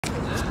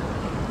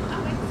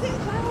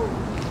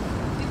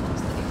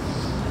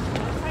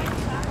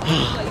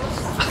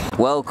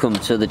Welcome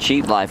to the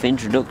Cheaplife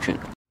introduction.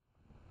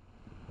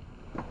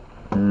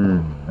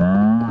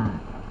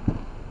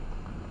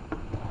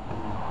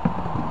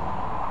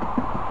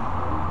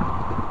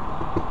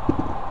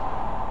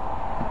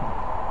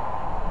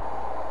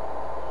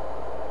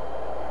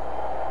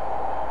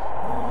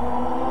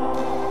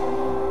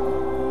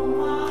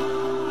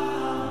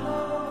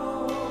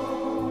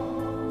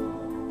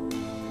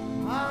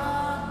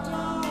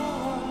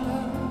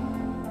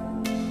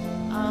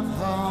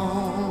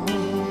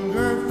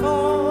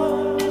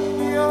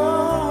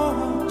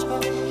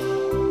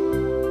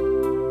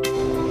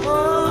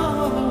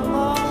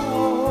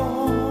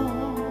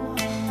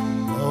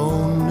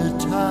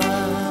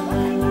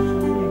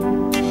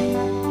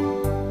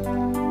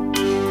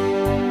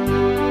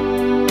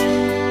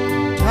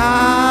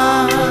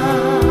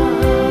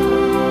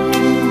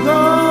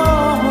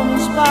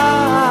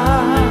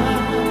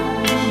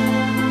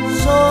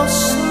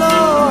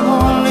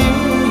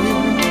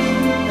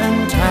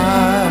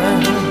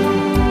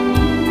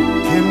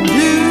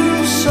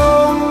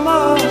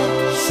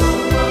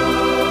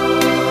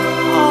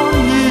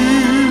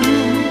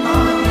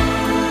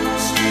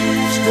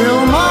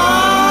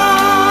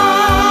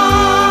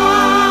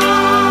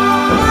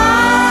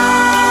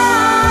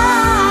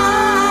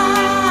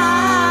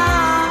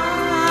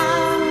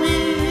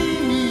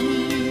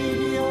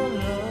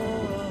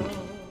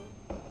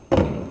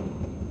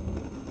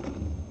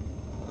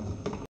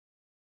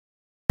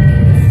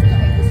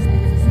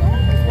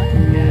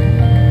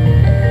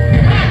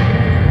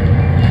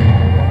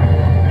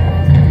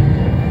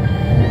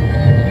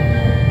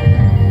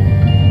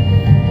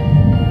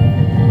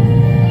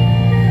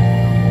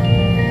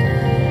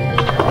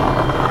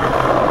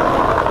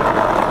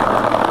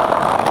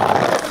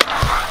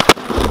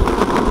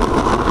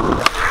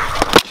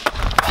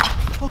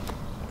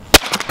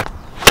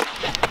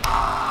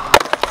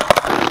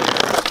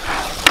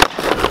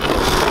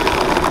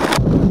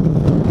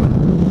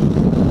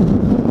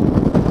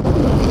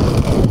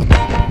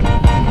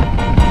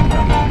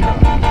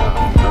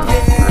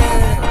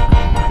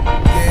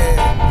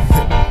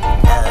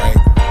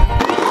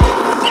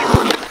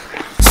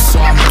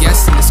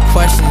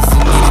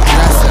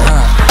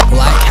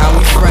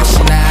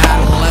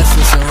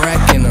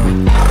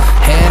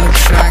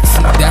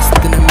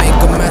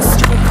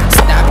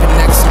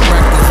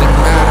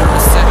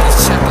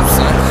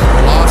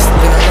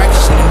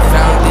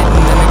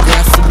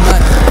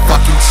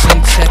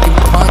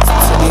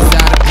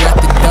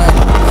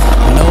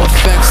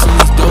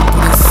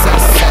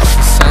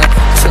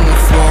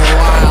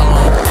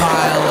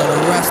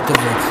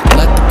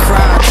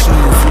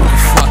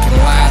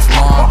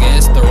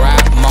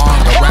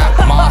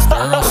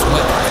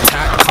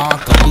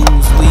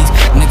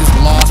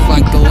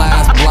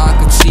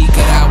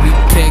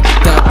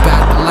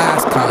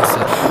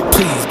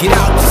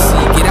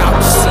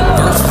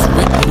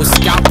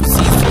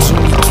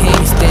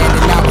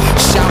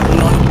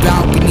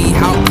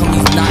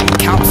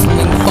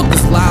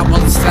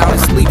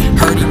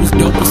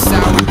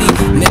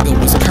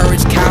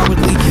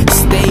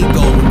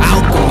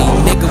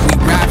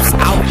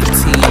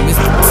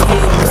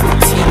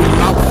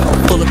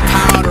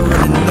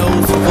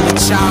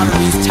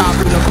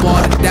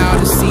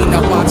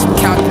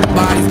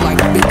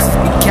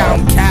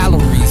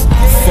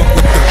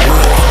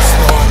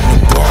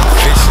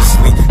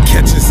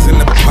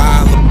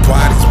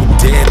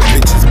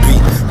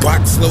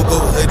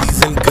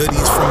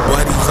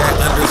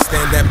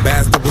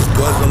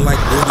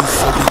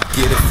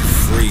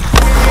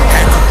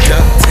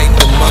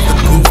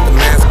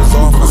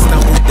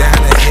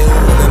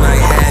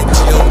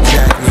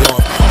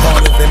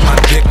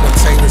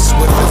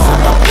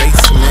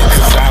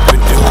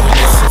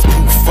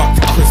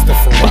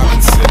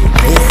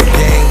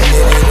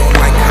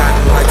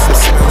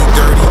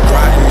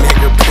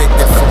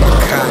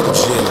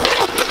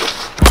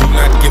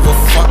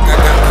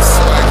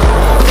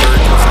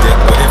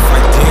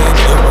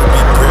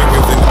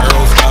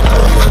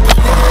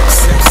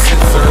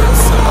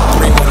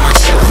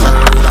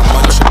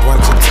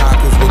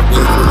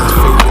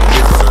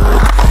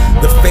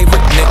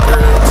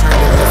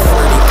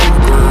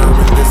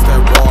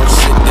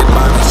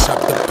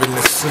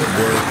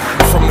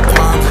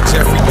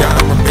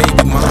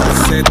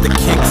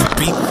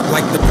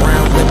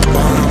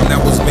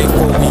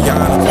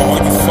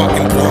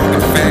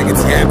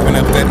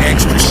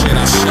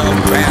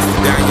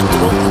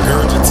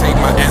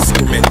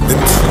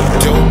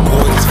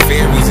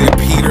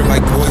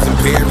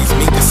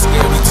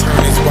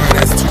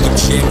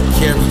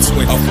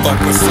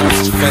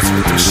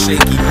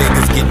 Shaky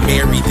niggas get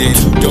married in.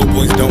 Dope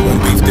boys don't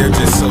want beef, they're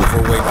just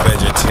overweight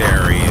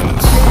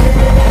vegetarians.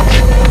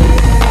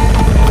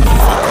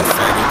 Fucking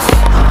faggots.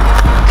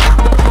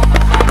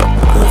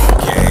 Wolf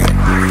gang.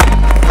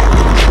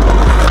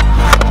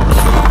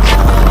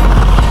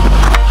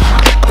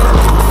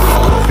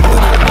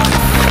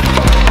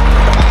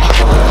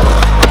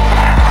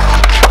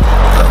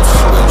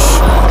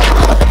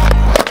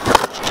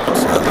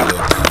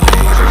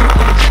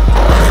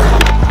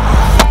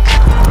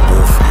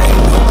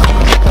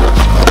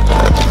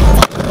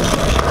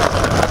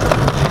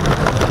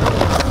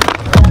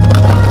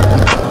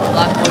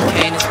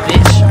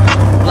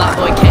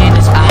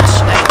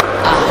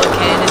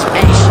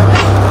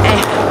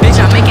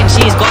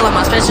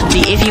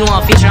 See, if you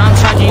want feature, I'm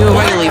charging you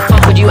regularly.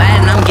 Fuck with you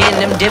adding, I'm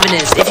getting them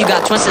dividends. If you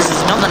got twin sisters,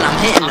 know that I'm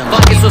hitting them.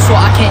 Fuck it so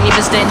I can't even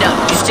stand up.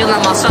 You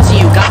stealing my sauce and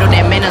you got no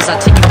damn manners. I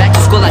take you back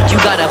to school like you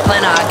got a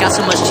planner. I got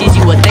so much cheese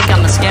you would think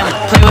I'm a scammer.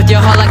 Play with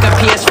your heart like a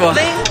PS4.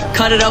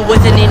 Cut it up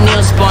with an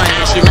Neosporin.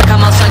 She look how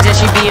my songs that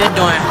she be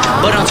adoring.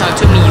 But don't talk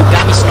to me, you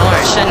got me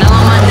snoring. Chanel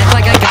on my neck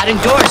like I got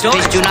endorsed.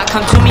 Bitch, do not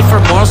come to me for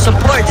moral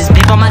support. This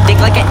babe on my dick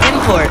like an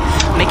import.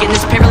 Making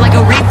this paper like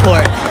a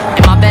report.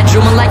 In my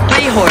bedroom with like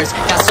 3 whores.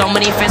 Got so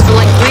many fans for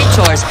like 3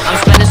 chores. I'm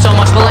spending so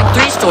much for like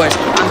 3 stores.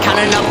 I'm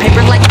counting up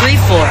paper like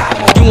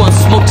 3-4. You want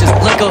smoke just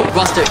like a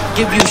roster.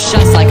 Give you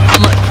shots like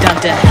I'm a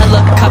doctor.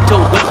 Helicopter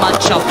with my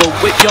chopper.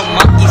 With your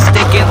monkey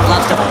stick and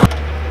lobster.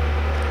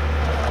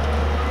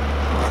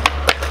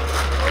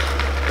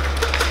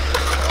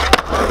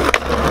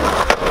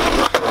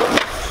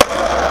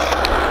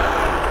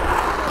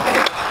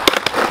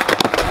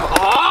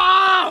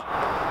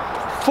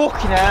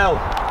 Fucking hell!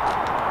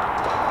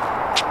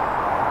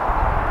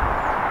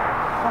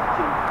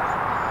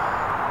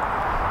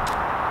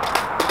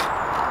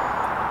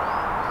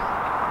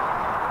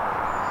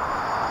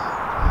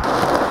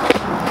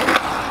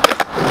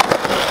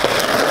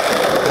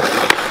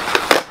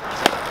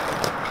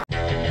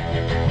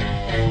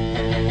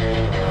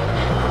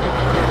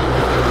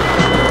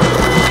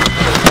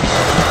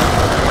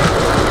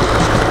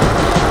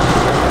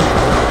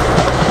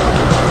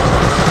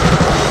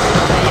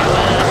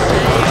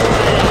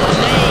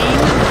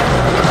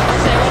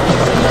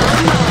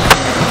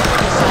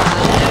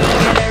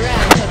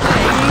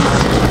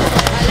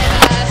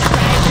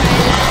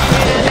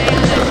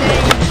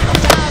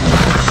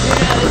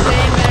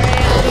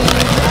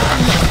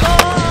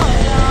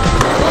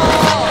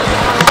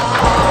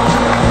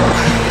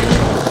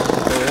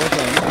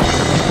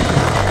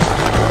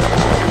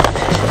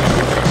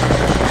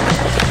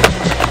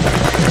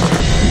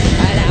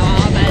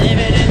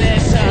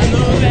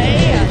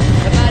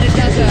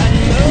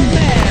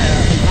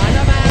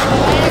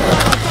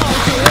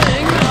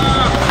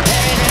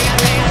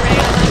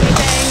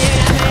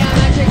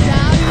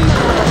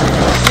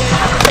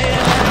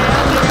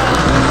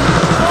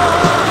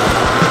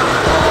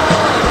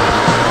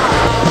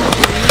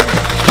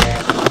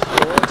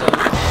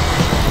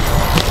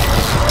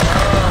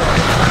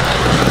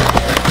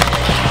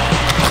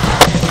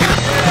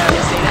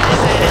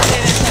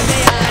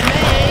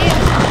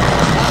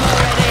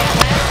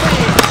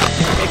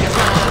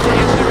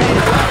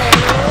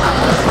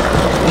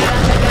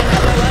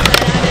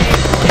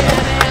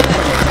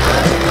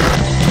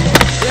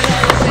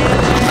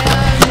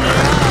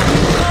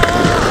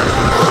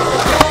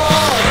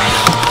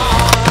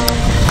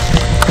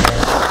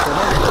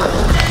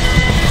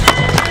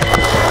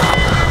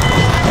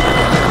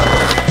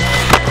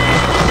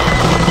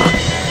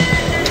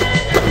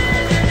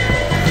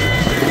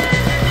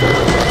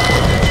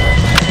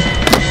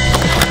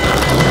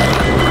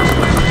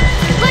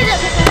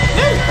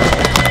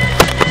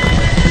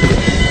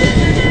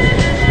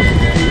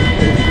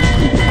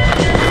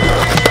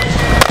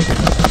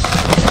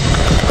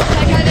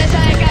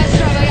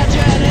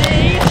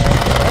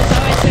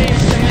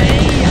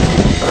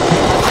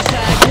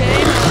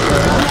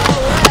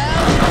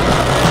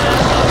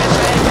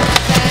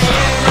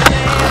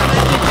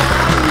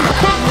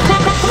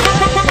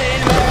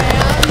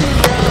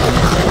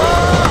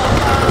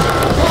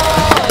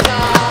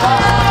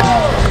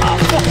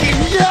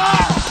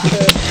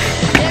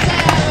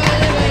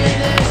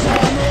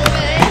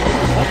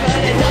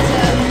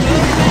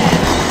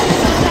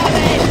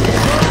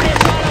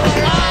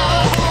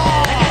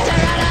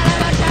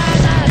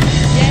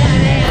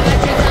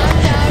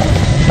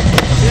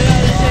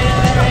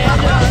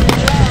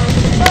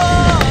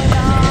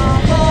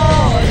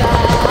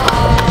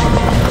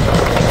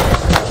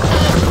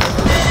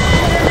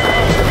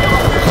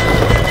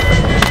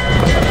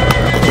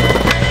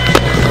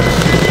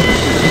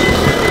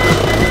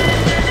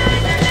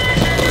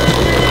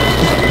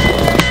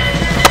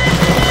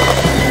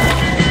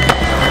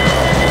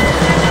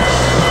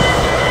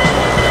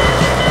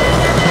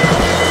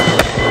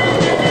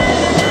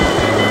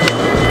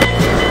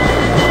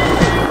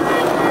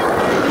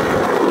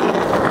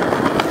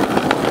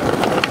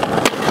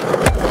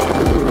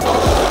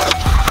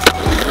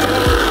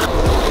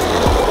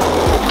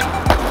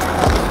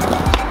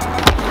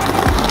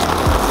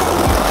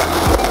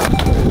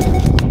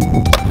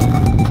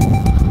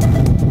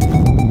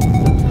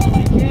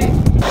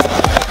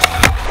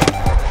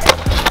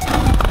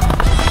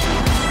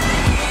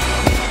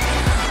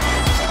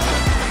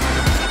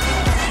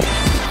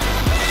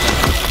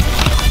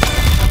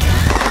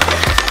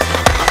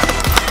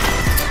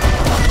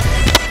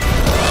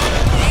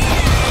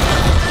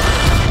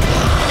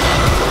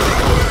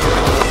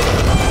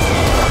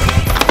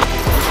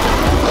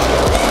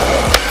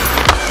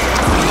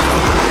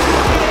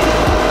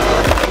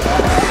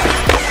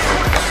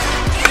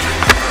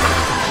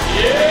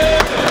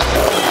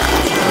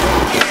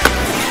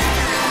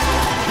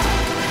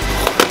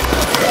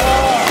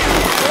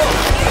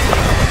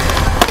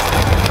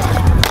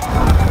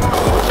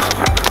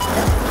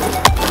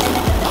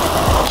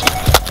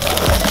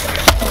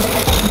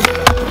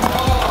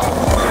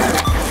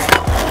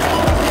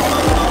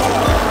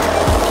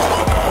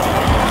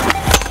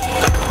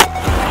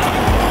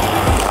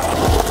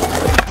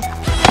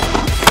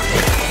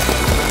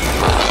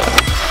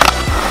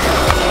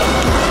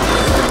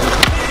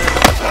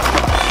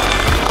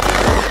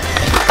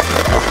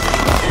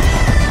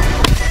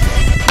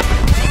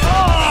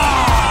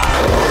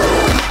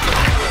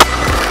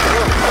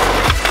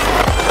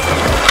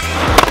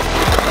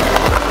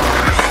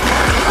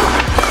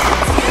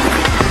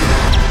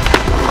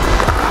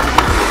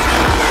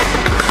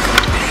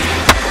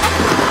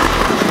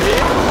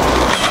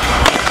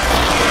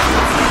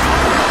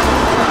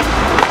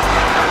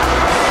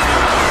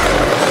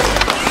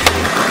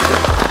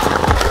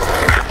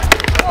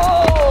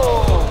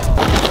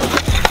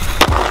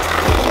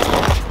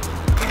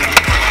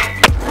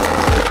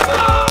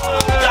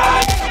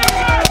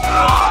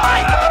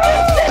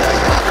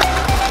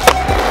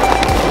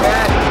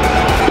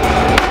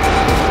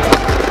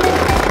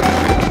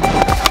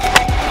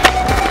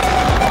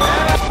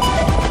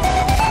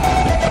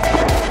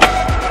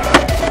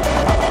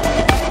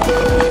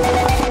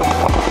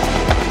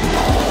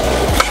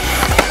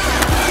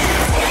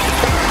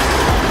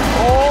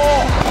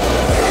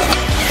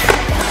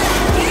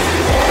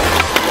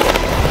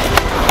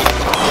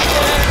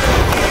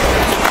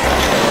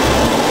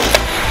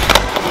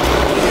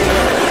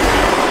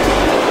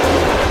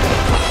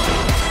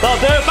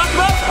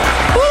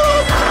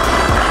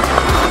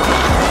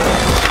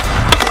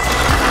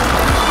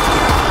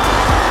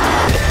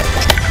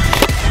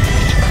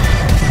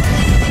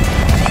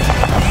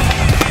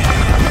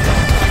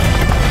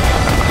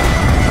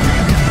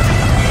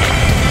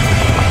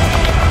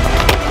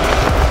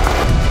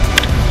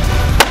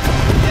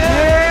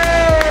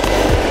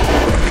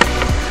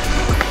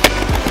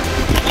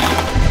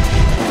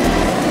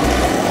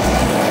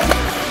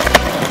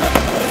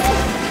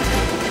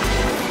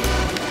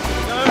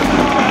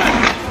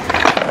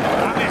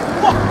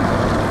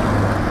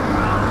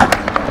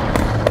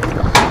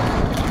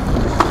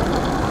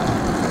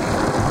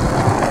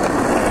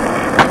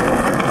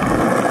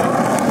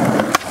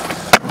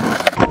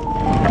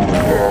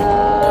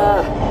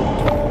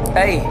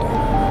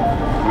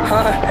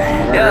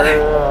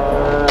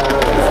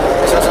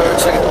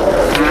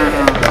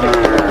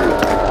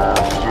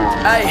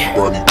 Hey,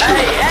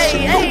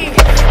 hey, hey,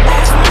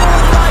 bitch,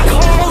 move like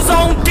hoes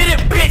on, did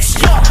it,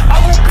 bitch, yeah. I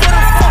will put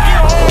a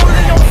fucking hole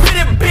in your fit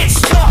it, bitch,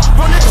 yeah.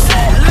 Run the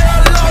jet,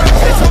 little low,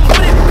 bitch, I'm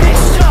with it,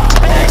 bitch, yeah.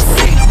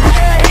 Backseat,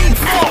 yeah, he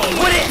fuck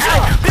with it, ay,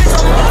 bitch,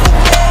 I'm on the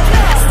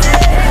wall,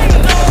 still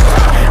ain't no,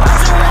 I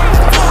just wanna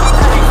fuck,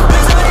 ay,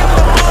 bitch, I ain't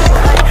a hoe,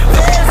 ay,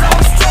 fans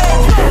on strong,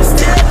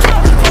 still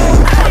drop the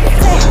phone, ay,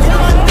 fuck,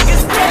 my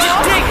niggas catch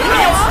a dick,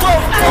 I'm slow,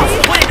 ay,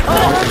 with it,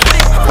 fuck, with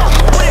it, fuck,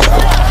 with it, fuck, with it,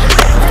 fuck,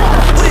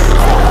 with it,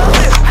 fuck,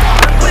 with it, fuck,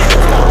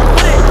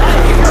 with it, ay,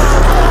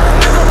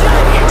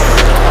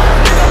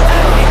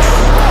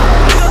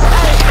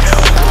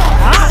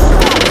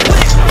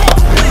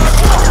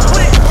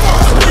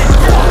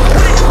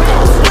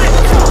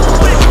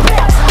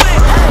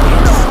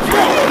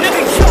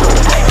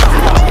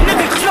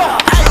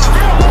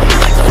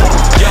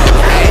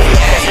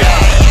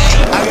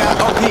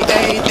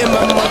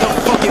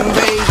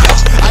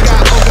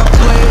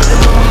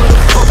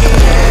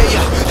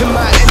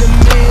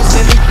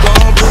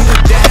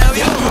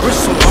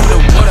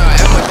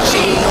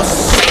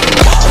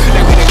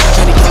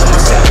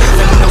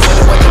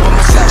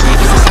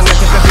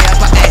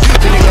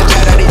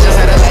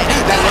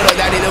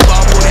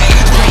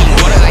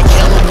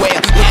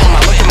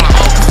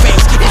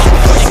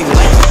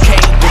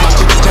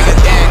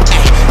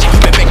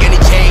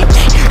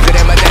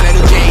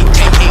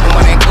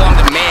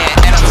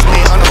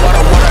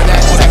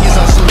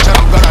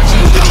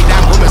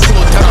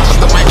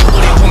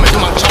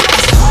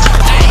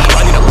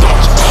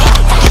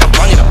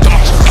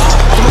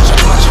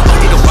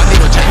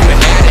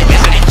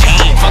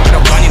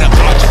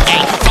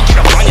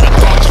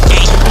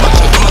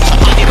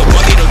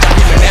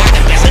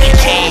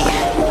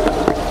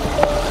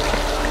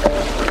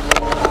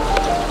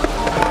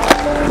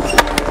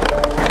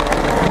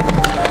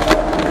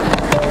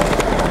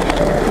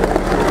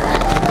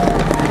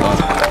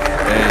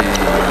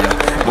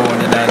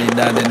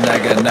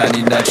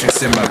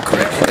 in my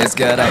crib. It's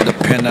got out the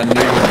pen, I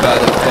knew about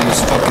it from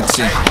this fucking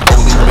team.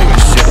 Only making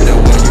shit that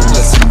when you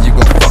listen, you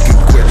gon' fucking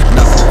quit.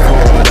 Not for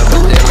forward of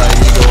a day like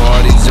ego, all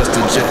these just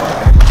a jet.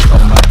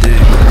 On my dick,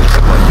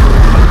 while you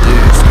on my dick.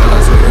 Smell I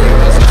swear you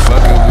wasn't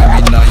fucking with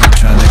me, now you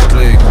tryna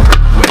click.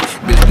 Wait,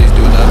 bitch, please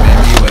do not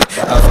make me wait.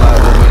 I fly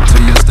over to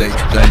your state,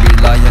 don't be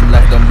lying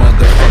like the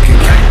motherfucking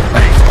king.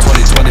 Ay,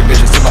 2020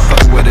 bitches, still I'm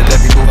fucking with it.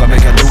 Every move I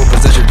make, I do a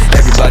position.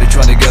 Everybody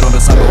tryna get on the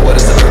sun, but what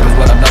is the purpose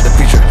when I'm not the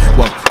preacher?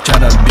 Well,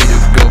 tryna be the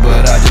go,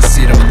 but I just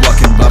see them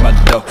walking by my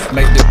door.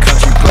 Make the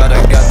country proud,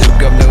 I got the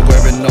governor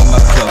wearing all my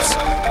clothes.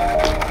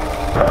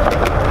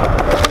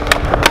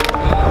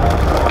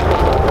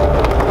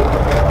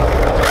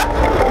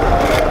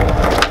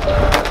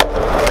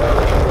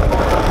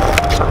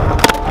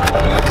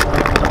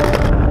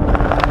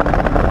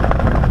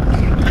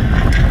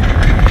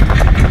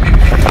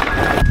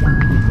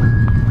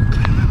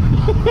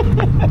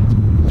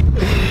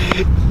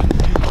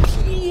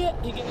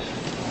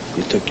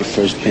 You took your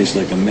first piss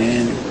like a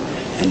man,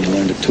 and you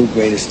learned the two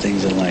greatest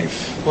things in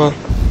life. What?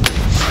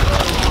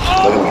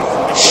 Look at me.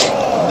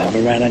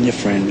 Never rat on your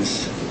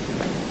friends,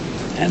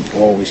 and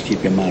always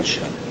keep your mouth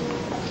shut.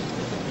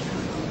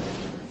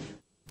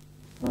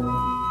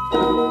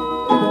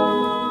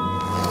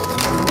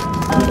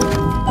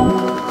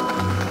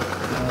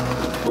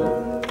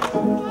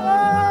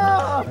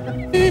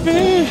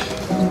 Baby.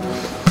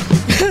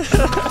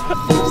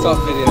 Stop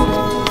video.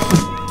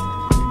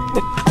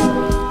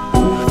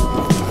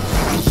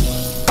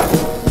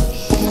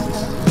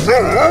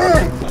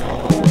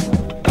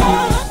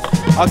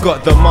 I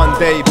got the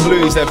Monday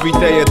blues every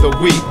day of the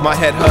week. My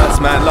head hurts,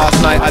 man. Last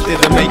night I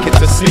didn't make it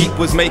to sleep.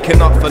 Was making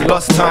up for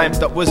lost time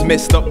that was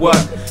missed at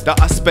work,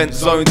 that I spent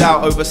zoned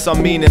out over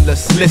some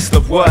meaningless list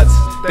of words.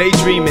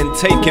 Daydreaming,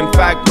 taking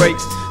fag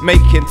breaks,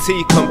 making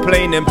tea,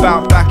 complaining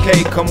about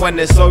backache. And when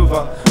it's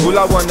over, all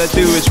I wanna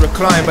do is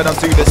recline. But I'm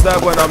too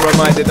disturbed when I'm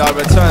reminded I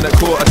return at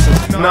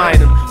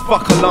 9:45. And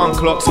fuck alarm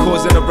clocks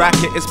causing a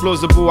racket. It's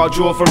plausible I'll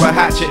draw for a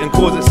hatchet and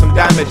cause it some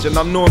damage. And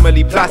I'm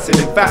normally placid,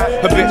 in fact,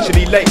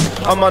 habitually late.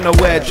 I'm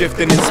unaware,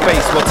 drifting in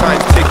space while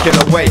time's ticking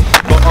away.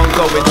 Got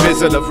ongoing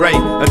drizzle of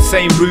rain and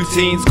same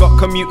routines. Got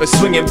commuters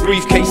swinging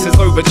briefcases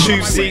over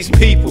tube seats.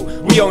 People,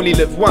 we only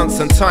live once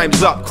and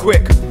time's up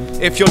quick.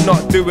 If you're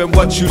not doing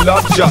what you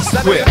love, just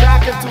quit.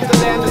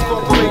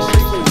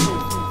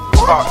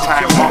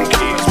 Part-time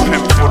monkeys,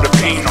 pimp for the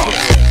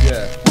peanuts.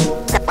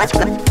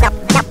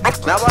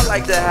 Now I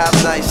like to have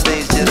nice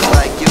things just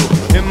like you.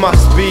 It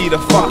must be the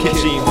fucking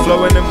gene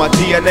flowing in my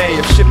DNA.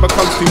 If shit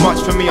becomes too much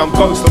for me, I'm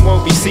ghost and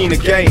won't be seen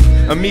again.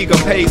 Amiga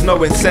pays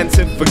no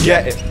incentive,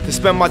 forget it. To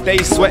spend my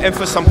days sweating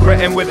for some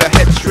cretin with a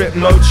head strip,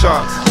 no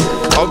chance.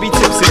 I'll be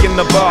tipsy in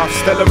the bath,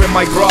 Stella in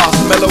my grasp,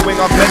 mellowing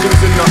up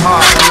pedals in the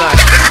heart. And I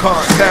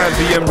can't stand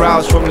being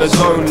roused from the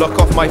zone. Lock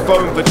off my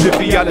phone for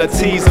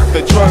trivialities of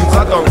the drones.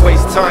 I don't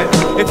waste time.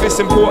 If it's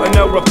important,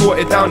 they'll report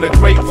it down the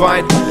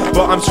grapevine.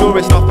 But I'm sure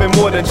it's nothing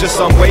more than just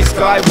some waste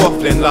guy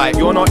waffling like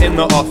you're not in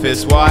the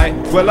office, why?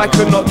 Well, I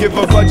could not give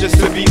a fuck, just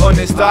to be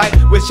honest. I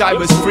wish I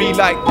was free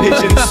like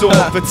pigeon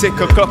saw, for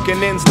ticker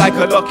clocking in's like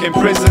a lock in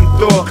prison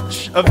door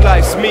of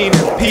life's meaning.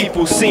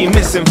 People seem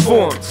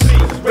misinformed.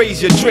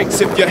 Raise your drinks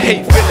if you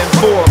hate filling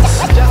forms.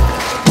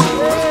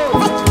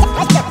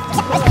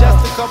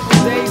 Just a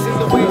couple days in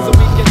the way so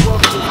we can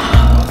walk through.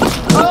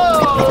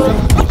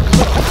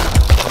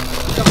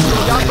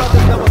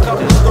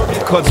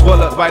 Cods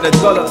walloped by the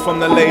dollop from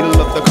the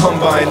ladle of the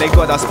combine. They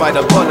got us by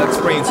the bollocks,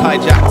 brains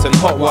hijacked and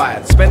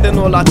hotwired. Spending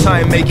all our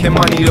time making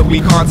money that we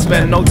can't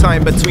spend. No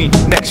time between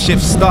next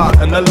shift start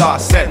and the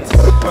last sentence.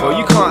 Well,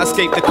 you can't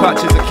escape the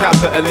clutches of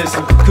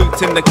capitalism,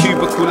 cooped in the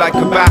cubicle like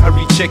a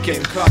battery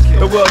chicken.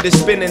 The world is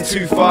spinning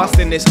too fast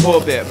in this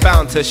orbit,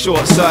 bound to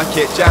short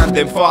circuit, jammed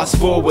in fast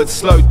forward,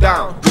 slowed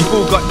down. We've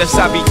all got the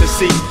savvy to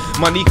see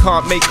money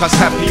can't make us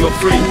happy or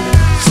free.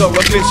 So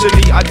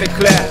officially I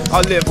declare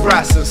I live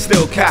brass and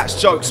still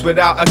catch jokes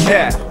without a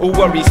care. All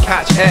worries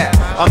catch air.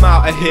 I'm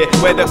out of here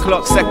where the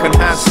clock's second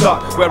hand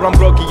stop, where I'm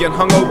groggy and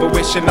hungover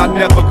wishing I'd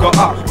never got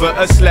up but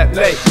I slept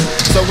late.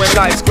 So when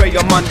life's grey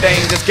or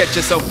mundane, just get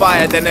yourself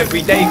fired, then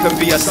every day can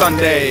be a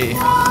Sunday.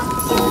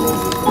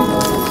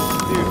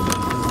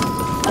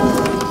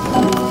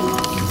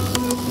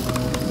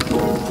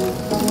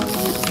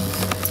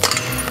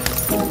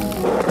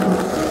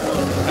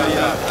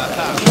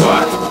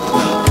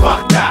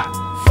 Fuck that,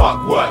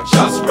 fuck what,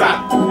 just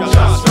rap,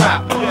 just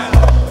rap.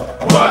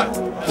 What?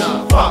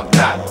 Fuck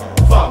that,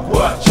 fuck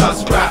what,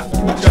 just rap,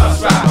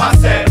 I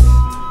said,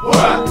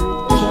 what?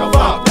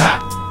 Fuck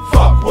that,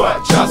 fuck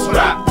what, just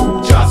rap,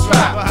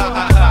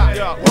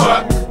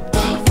 what?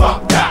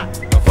 Fuck that,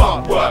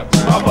 fuck what,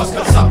 I must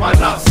go suck my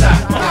nutsack.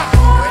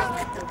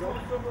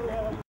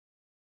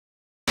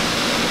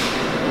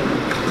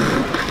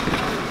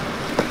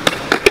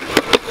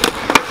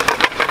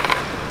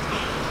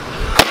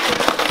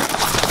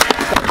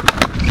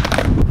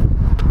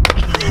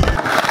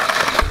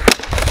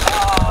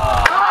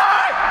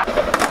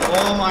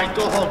 Oh my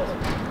God.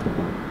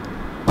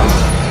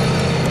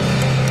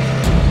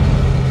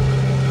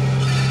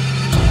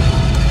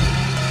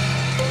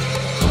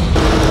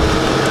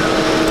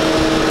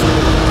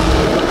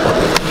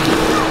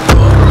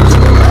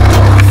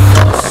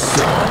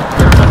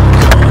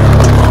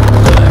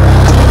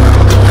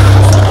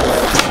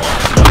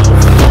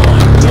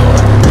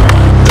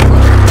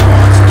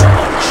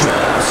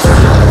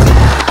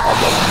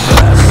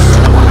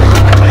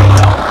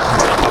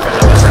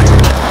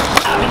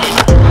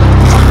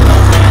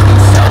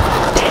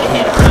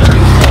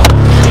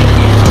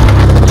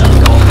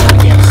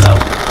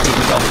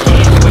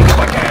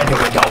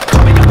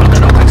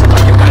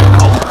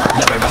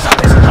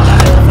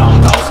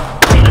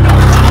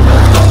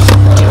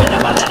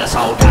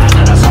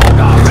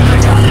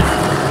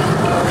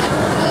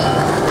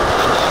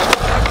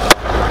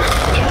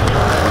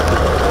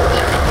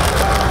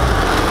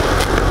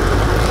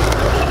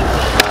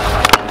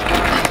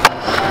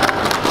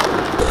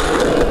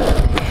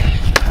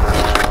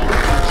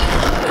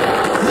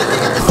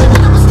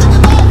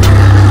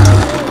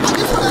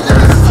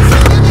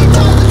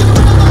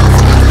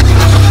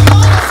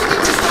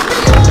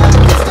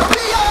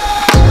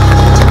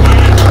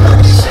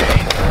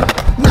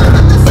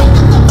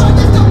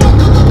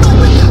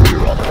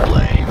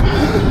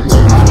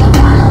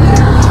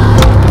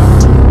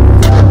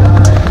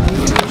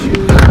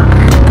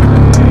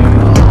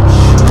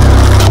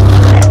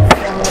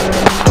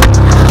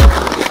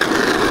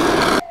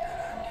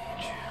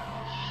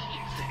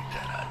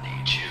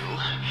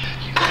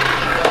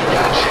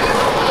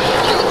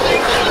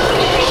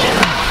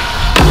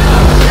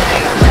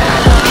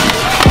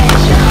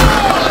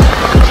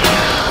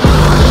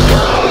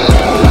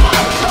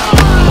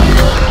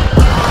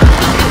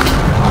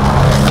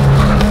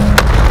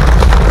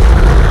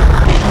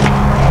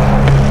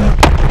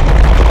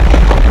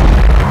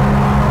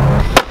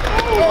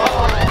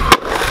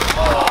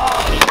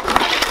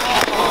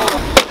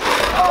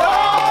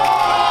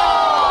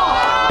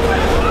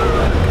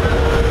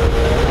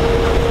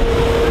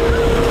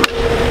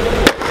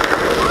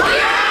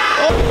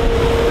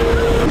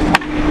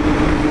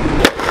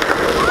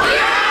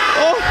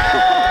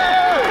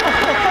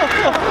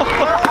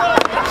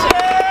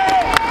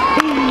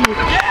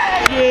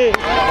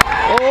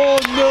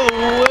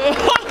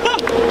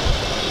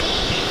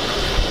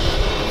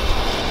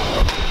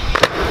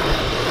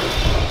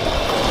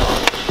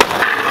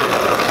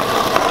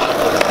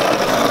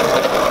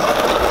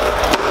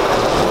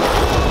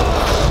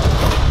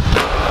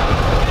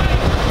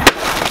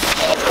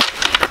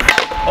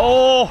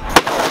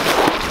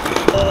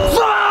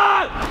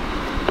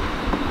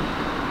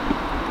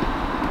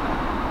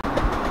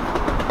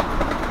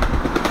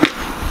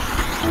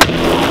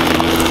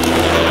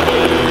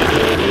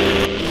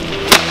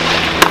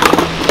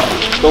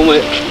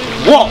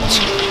 What?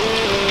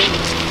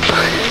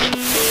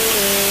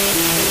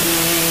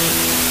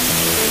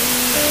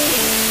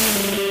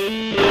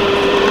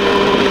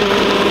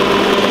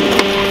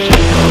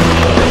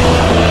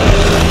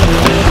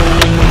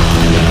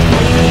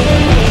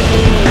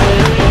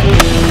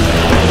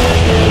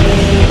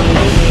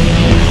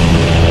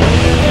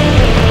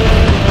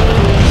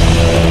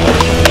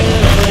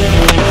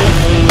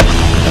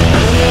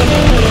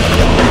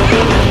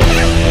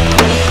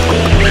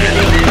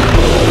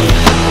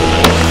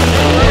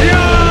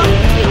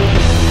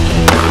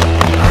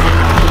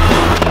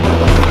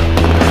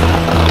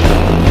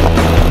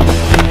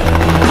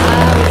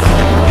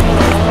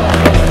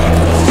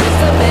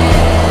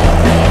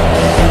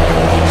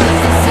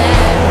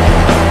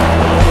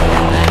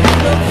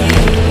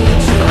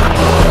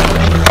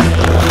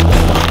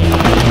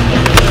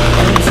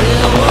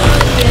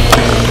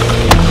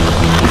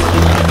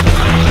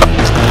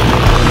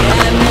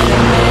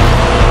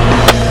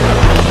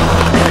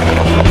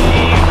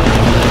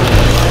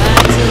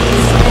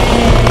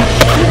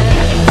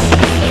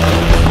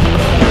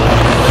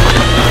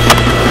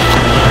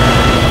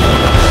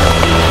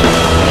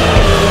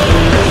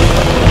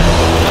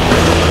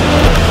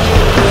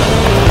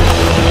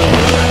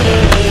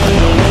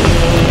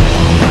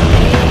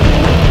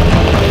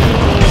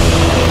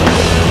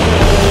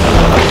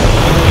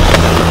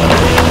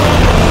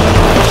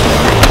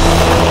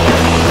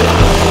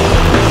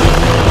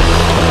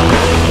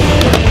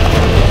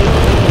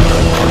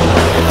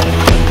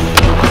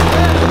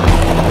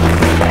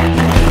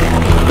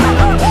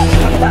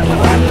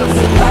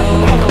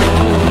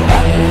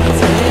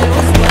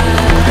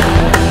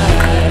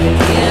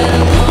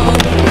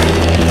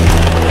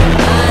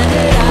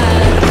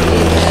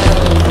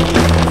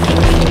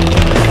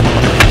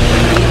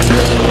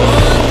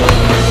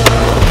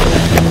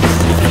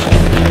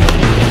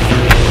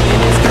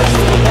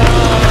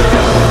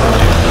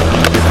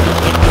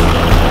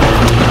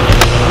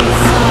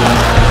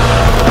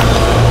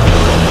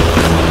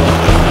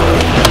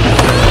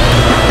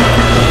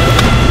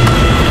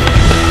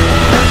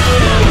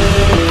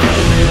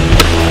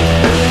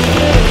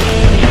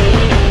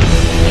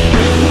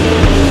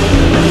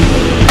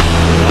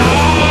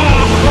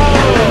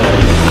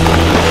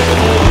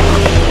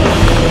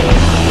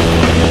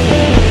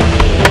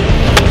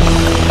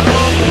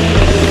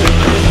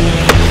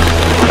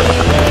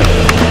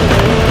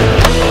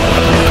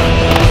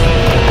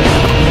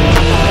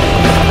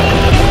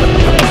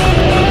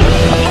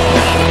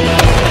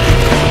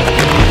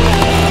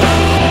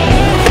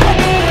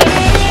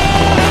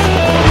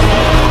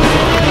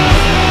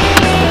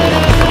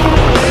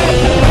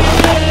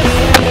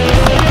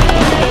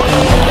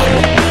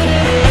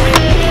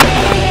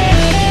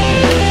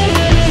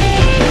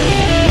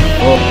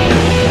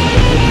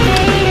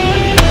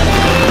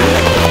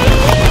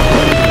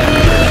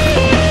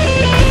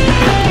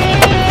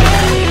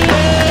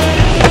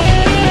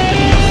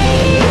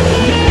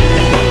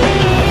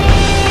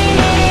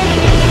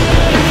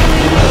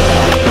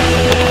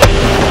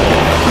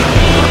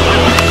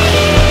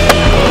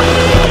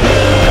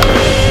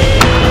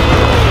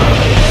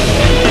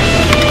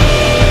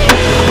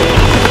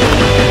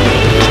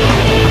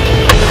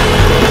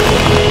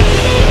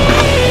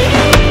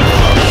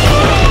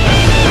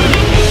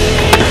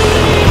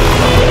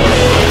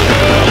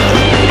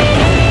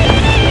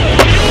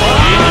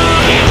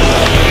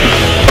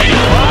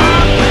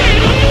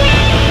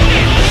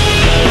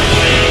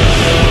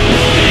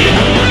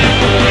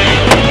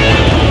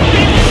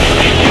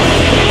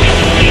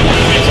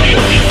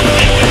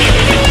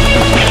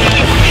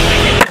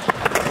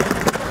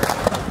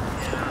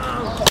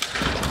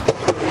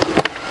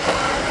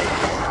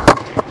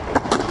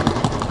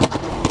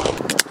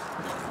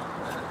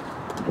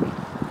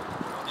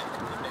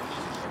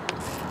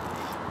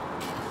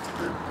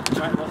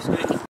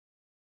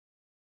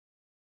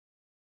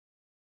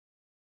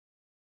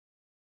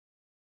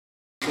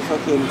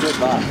 fucking good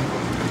that.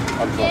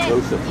 Yeah,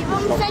 you've said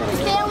to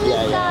stay on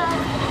this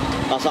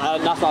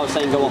side. That's what I was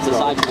saying, go off the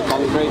side of the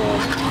concrete.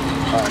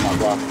 Yeah. Oh my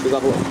god. We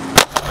got to look.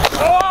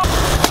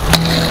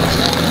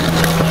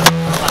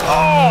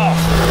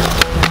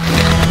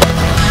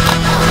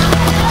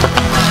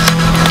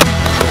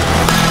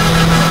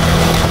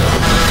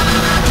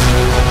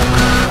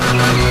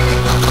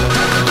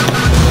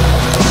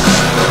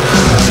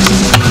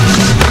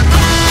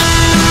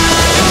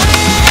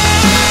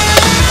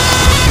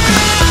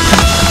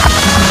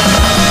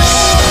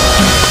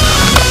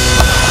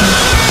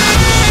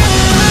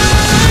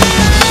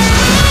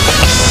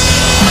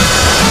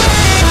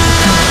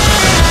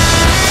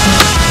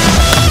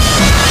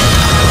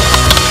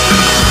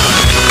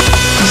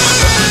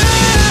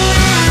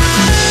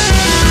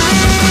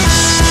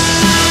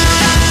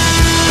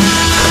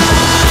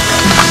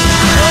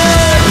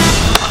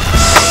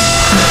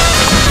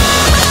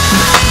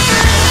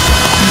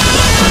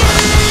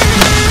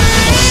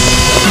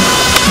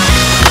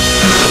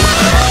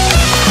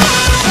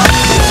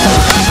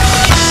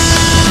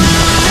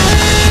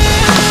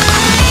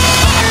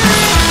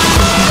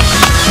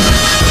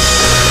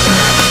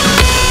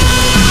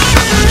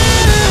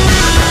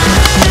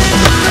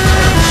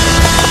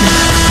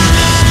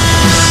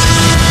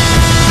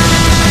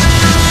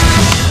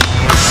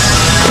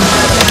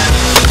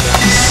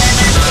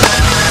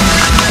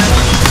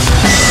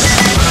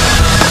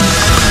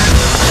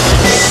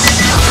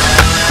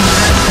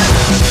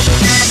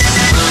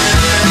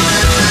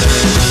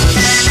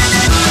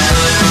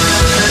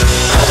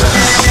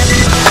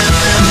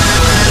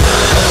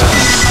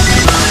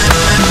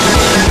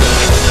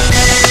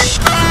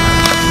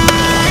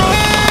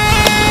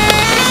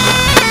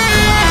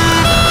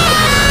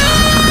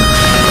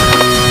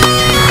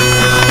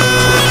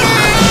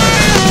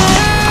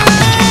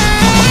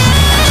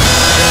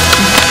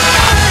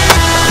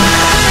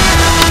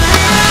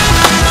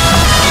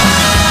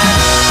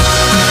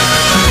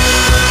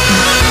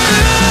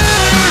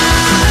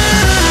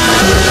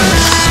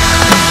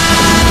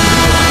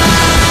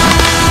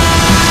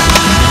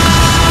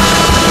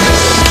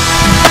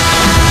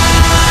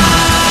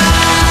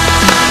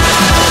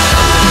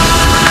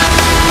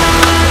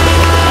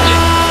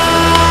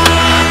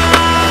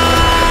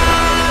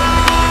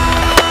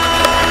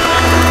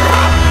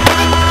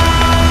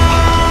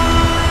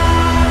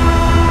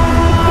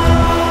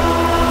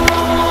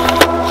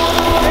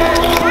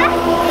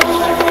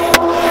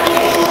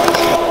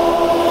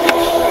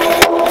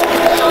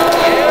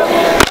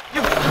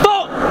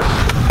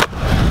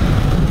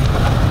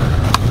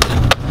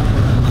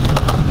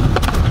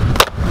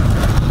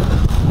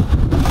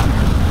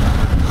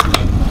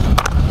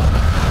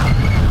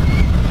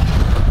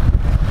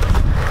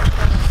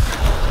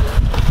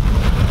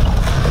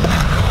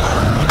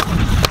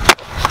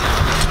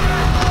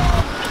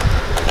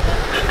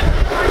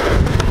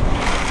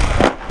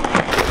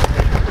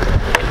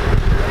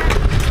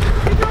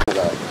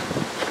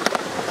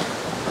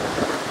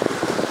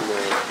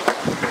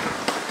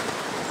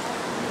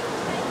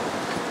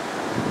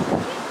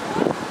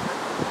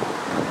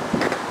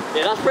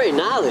 Yeah, that's pretty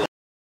gnarly.